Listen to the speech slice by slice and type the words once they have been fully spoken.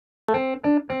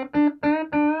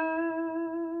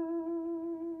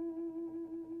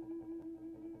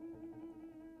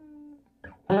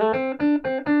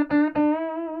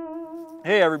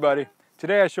Hey everybody,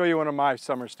 today I show you one of my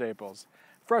summer staples,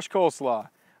 fresh coleslaw.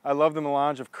 I love the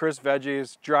melange of crisp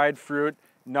veggies, dried fruit,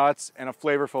 nuts, and a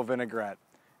flavorful vinaigrette.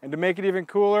 And to make it even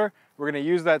cooler, we're going to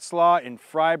use that slaw in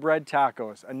fry bread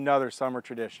tacos, another summer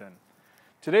tradition.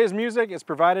 Today's music is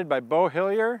provided by Bo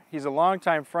Hillier. He's a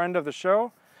longtime friend of the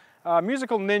show, a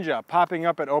musical ninja popping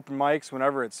up at open mics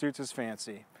whenever it suits his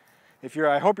fancy.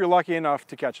 I hope you're lucky enough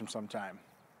to catch him sometime.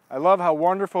 I love how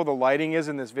wonderful the lighting is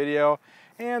in this video,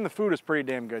 and the food is pretty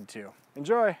damn good too.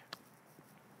 Enjoy!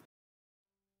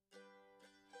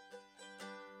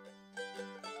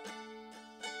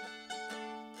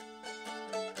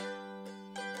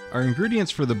 Our ingredients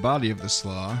for the body of the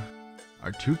slaw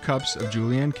are 2 cups of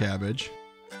julienne cabbage,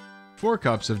 4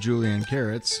 cups of julienne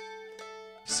carrots,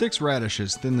 6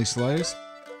 radishes thinly sliced,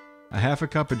 a half a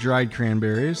cup of dried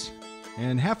cranberries,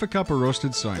 and half a cup of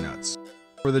roasted soy nuts.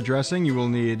 For the dressing, you will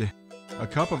need a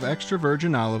cup of extra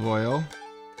virgin olive oil,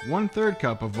 1/3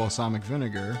 cup of balsamic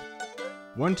vinegar,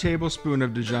 1 tablespoon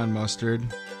of Dijon mustard,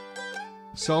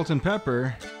 salt and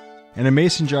pepper, and a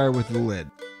mason jar with the lid.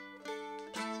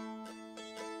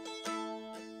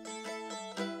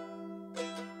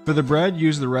 For the bread,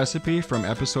 use the recipe from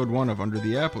episode 1 of Under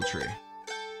the Apple Tree.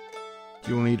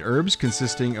 You will need herbs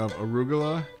consisting of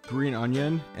arugula, green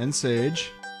onion, and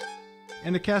sage,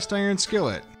 and a cast iron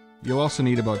skillet. You'll also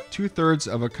need about 2/3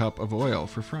 of a cup of oil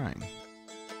for frying.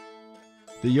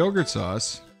 The yogurt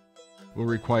sauce will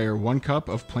require 1 cup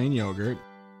of plain yogurt,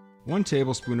 1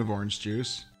 tablespoon of orange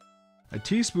juice, a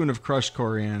teaspoon of crushed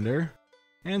coriander,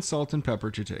 and salt and pepper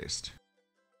to taste.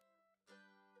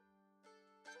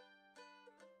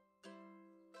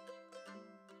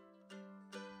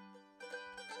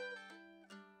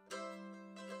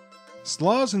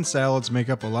 Slaws and salads make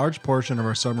up a large portion of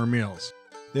our summer meals.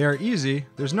 They are easy,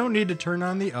 there's no need to turn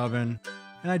on the oven,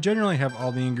 and I generally have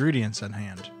all the ingredients on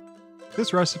hand.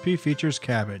 This recipe features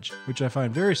cabbage, which I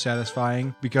find very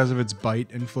satisfying because of its bite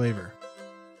and flavor.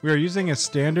 We are using a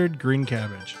standard green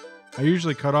cabbage. I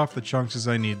usually cut off the chunks as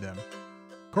I need them.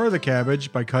 Core the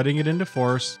cabbage by cutting it into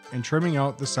fourths and trimming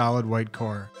out the solid white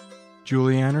core.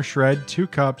 Julienne or shred 2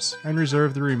 cups and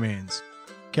reserve the remains.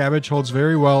 Cabbage holds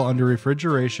very well under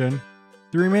refrigeration.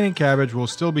 The remaining cabbage will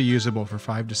still be usable for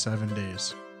 5 to 7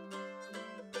 days.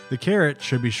 The carrot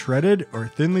should be shredded or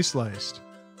thinly sliced.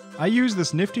 I use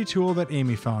this nifty tool that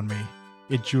Amy found me.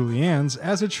 It juliennes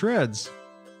as it shreds.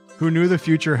 Who knew the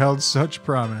future held such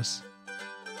promise?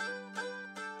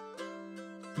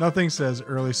 Nothing says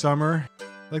early summer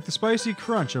like the spicy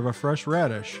crunch of a fresh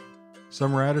radish.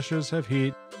 Some radishes have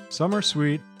heat, some are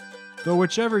sweet, though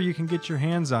whichever you can get your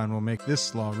hands on will make this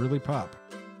slaw really pop.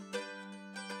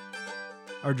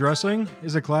 Our dressing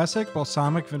is a classic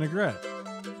balsamic vinaigrette.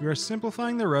 We are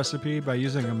simplifying the recipe by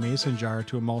using a mason jar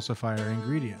to emulsify our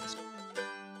ingredients.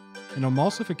 An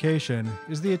emulsification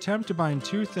is the attempt to bind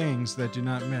 2 things that do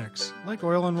not mix, like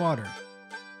oil and water.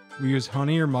 We use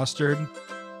honey or mustard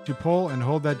to pull and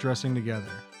hold that dressing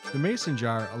together. The mason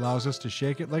jar allows us to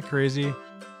shake it like crazy,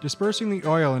 dispersing the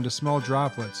oil into small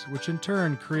droplets, which in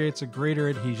turn creates a greater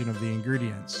adhesion of the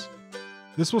ingredients.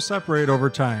 This will separate over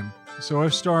time, so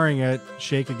if storing it,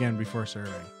 shake again before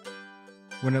serving.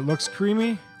 When it looks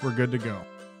creamy, we're good to go.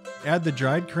 Add the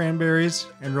dried cranberries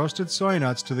and roasted soy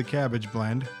nuts to the cabbage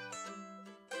blend.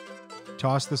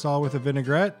 Toss this all with a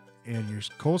vinaigrette, and your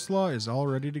coleslaw is all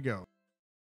ready to go.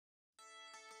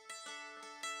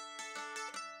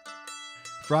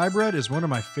 Fry bread is one of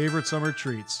my favorite summer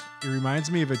treats. It reminds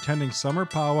me of attending summer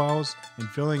powwows and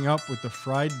filling up with the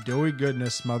fried doughy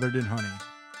goodness smothered in honey.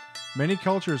 Many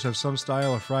cultures have some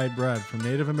style of fried bread, from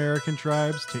Native American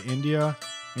tribes to India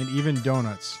and even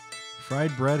donuts.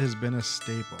 Fried bread has been a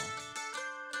staple.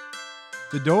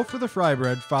 The dough for the fry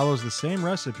bread follows the same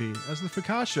recipe as the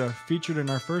focaccia featured in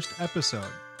our first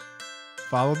episode.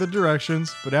 Follow the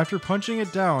directions, but after punching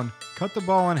it down, cut the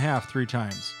ball in half 3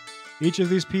 times. Each of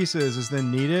these pieces is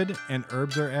then kneaded and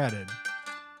herbs are added.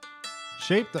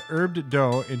 Shape the herbed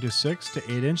dough into 6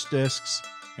 to 8 inch discs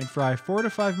and fry 4 to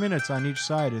 5 minutes on each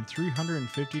side in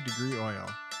 350-degree oil.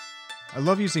 I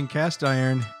love using cast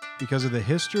iron because of the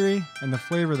history and the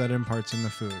flavor that imparts in the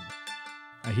food.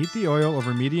 I heat the oil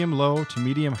over medium-low to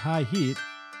medium-high heat,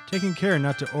 taking care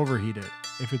not to overheat it.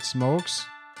 If it smokes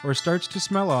or starts to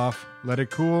smell off, let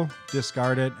it cool,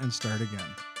 discard it, and start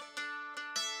again.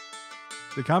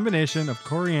 The combination of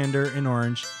coriander and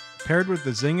orange paired with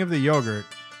the zing of the yogurt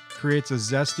creates a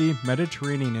zesty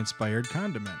Mediterranean-inspired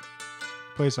condiment.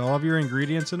 Place all of your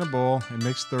ingredients in a bowl and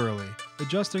mix thoroughly,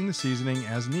 adjusting the seasoning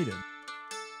as needed.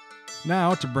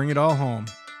 Now to bring it all home.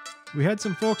 We had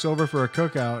some folks over for a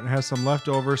cookout and have some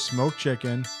leftover smoked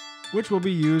chicken, which will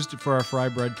be used for our fry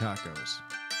bread tacos.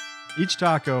 Each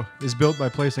taco is built by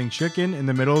placing chicken in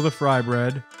the middle of the fry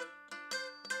bread,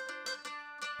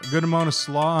 a good amount of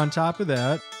slaw on top of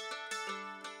that,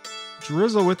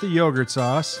 drizzle with the yogurt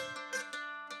sauce,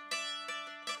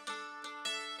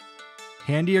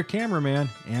 hand to your cameraman,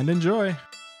 and enjoy.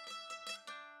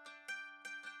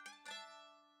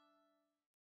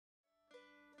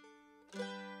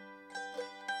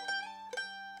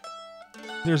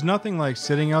 There's nothing like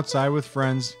sitting outside with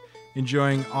friends,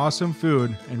 enjoying awesome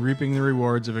food, and reaping the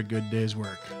rewards of a good day's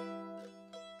work.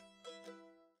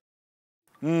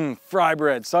 Fry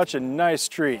bread, such a nice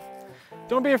treat.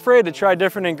 Don't be afraid to try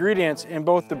different ingredients in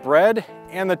both the bread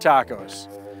and the tacos.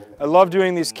 I love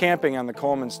doing these camping on the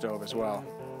Coleman stove as well.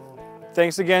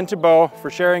 Thanks again to Bo for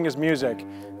sharing his music.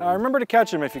 Remember to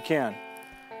catch him if you can.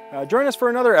 Join us for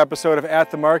another episode of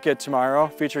At the Market tomorrow,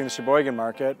 featuring the Sheboygan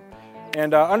Market.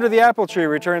 And Under the Apple Tree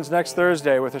returns next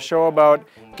Thursday with a show about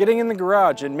getting in the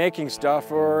garage and making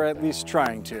stuff, or at least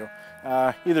trying to.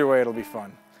 Either way, it'll be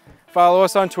fun. Follow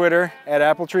us on Twitter at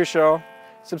Apple Tree Show.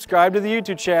 Subscribe to the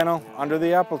YouTube channel, Under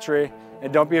the Apple Tree,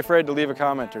 and don't be afraid to leave a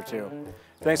comment or two.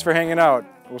 Thanks for hanging out.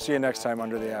 We'll see you next time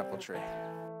under the apple tree.